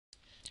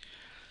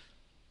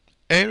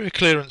Area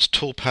clearance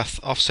toolpath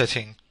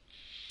offsetting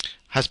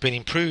has been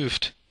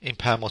improved in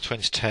PowerMILL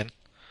 2010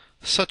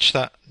 such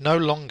that no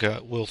longer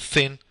will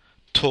thin,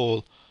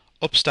 tall,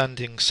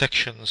 upstanding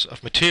sections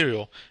of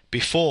material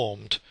be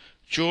formed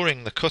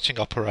during the cutting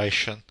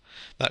operation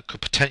that could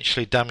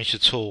potentially damage the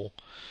tool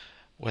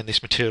when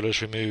this material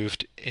is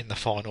removed in the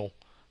final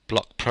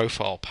block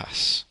profile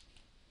pass.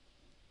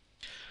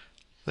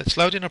 Let's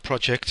load in a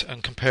project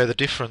and compare the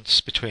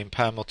difference between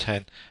PowerMILL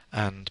 10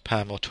 and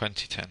PowerMILL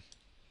 2010.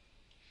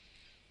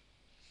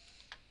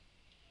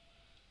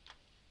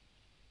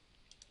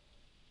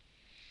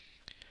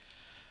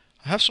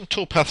 I have some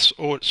toolpaths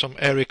or some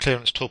area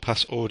clearance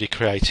toolpaths already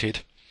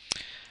created,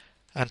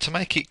 and to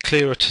make it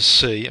clearer to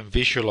see and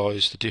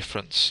visualize the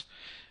difference,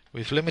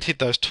 we've limited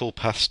those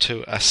toolpaths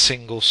to a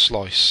single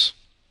slice.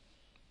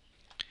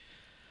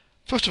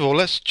 First of all,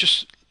 let's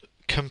just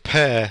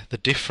compare the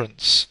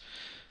difference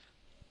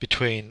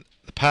between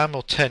the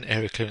PowerMILL 10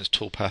 area clearance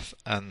toolpath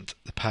and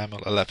the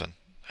PowerMILL 11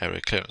 area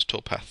clearance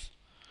toolpath.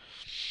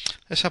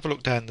 Let's have a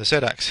look down the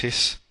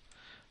Z-axis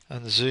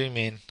and zoom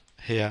in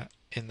here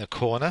in the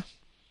corner.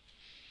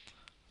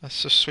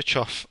 Let's just switch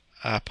off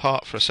our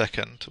part for a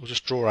second. We'll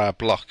just draw our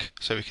block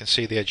so we can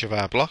see the edge of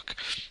our block.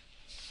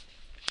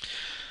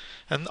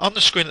 And on the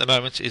screen at the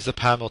moment is the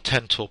PowerMILL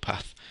 10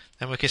 toolpath,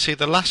 and we can see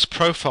the last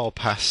profile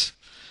pass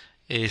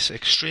is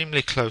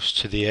extremely close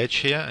to the edge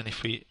here, and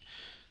if we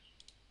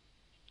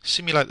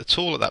simulate the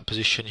tool at that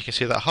position, you can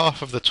see that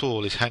half of the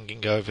tool is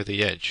hanging over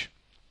the edge.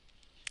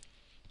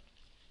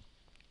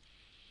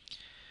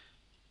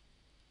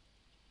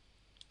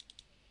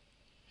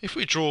 If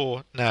we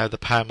draw now the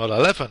PowerMILL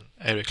 11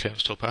 area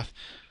clearance toolpath,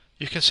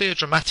 you can see a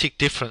dramatic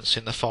difference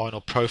in the final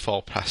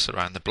profile pass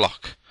around the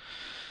block.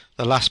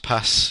 The last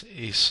pass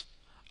is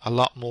a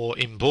lot more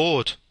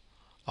inboard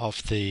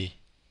of the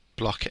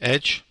block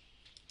edge,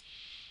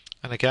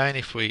 and again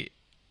if we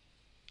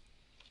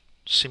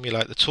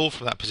simulate the tool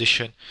from that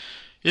position,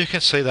 you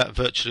can see that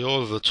virtually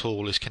all of the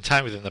tool is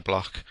contained within the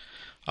block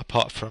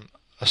apart from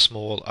a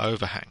small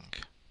overhang.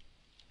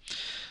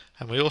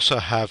 And we also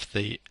have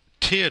the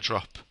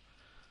teardrop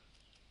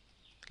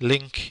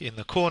link in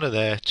the corner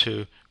there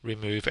to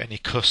remove any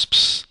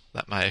cusps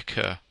that may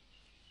occur.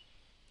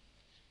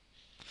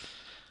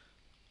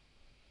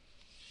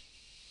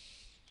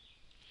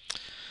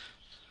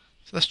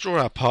 So let's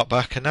draw our part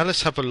back, and now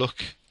let's have a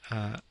look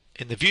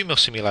in the view mill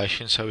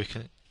simulation so we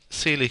can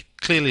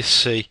clearly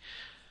see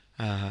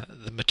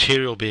the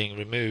material being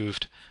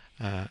removed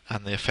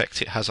and the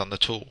effect it has on the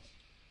tool.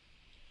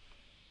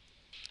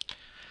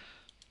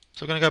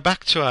 So we're going to go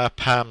back to our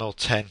PowerMILL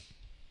 10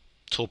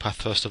 toolpath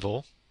first of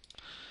all.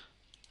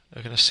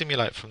 We're going to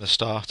simulate from the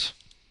start.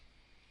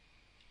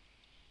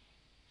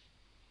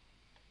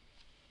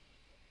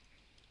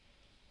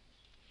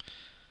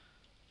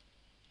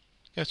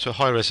 Go to a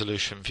high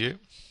resolution view,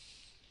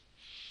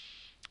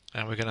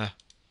 and we're going to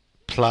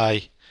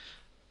play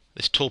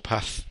this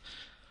toolpath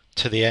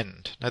to the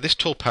end. Now this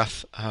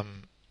toolpath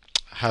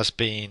has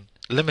been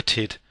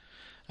limited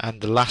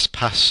and the last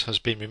pass has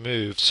been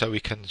removed, so we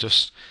can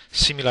just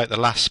simulate the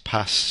last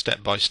pass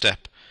step by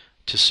step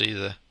to see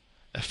the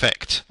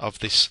effect of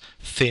this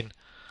thin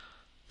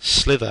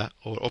slither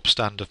or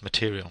upstand of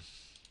material.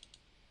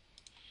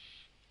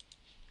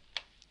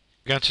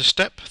 We're going to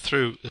step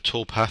through the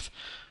toolpath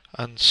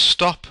and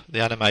stop the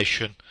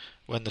animation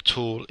when the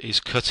tool is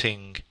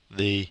cutting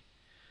the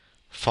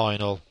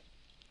final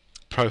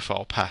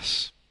profile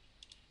pass.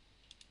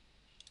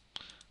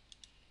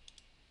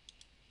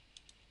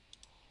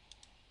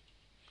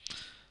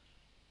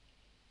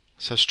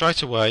 So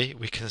straight away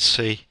we can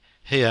see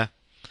here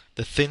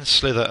the thin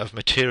slither of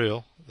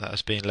material that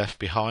has been left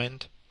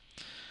behind,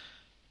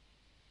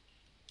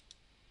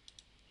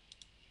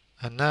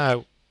 and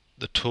now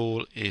the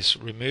tool is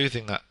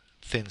removing that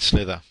thin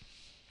slither.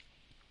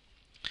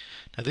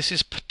 Now this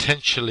is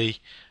potentially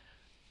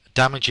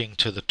damaging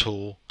to the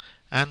tool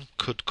and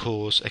could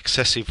cause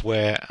excessive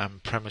wear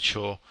and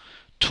premature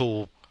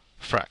tool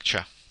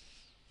fracture.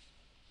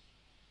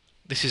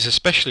 This is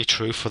especially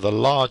true for the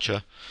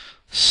larger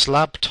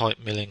slab type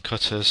milling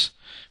cutters,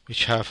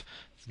 which have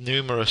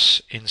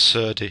numerous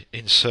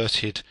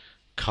inserted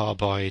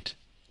carbide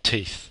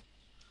teeth.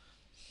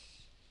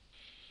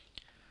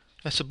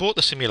 Let's abort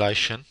the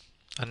simulation,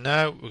 and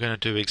now we're going to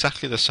do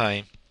exactly the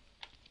same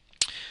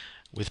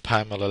with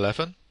PowerMILL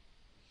 11.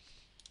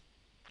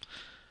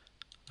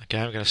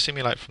 Again, we're going to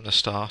simulate from the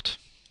start,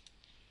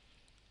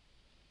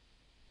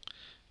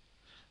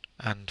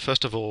 and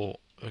first of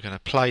all we're going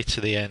to play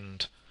to the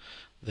end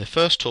the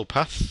first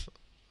toolpath,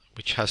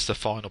 which has the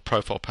final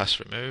profile pass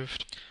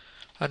removed,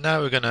 and now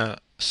we're going to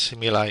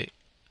simulate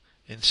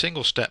in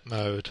single step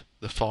mode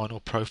the final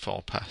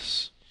profile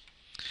pass.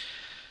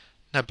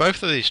 Now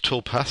both of these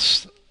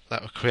toolpaths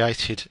that were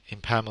created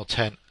in PowerMILL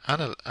 10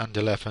 and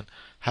 11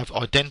 have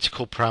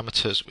identical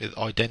parameters with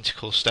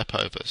identical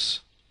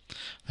stepovers.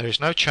 There is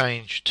no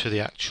change to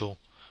the actual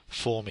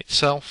form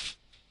itself,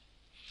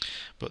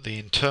 but the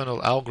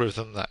internal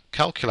algorithm that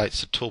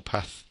calculates the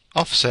toolpath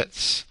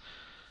offsets,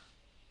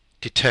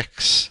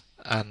 detects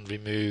and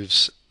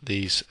removes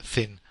these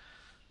thin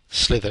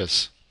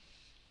slithers.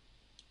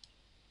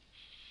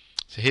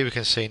 So here we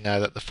can see now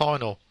that the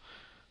final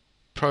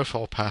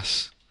profile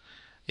pass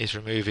is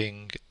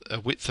removing a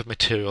width of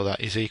material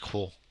that is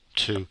equal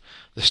to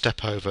the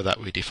step over that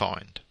we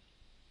defined.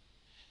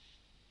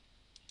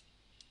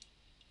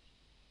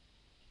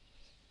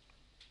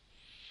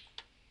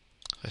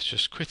 Let's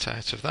just quit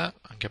out of that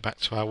and go back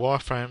to our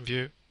wireframe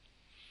view.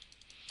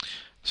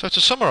 So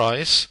to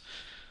summarise,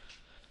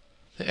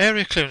 the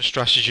area clearance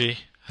strategy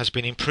has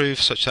been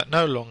improved such that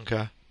no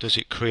longer does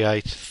it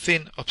create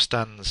thin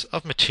upstands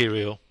of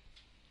material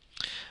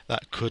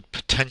that could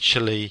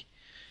potentially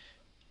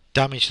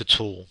damage the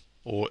tool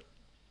or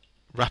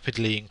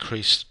rapidly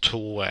increase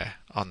tool wear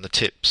on the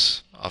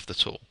tips of the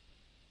tool.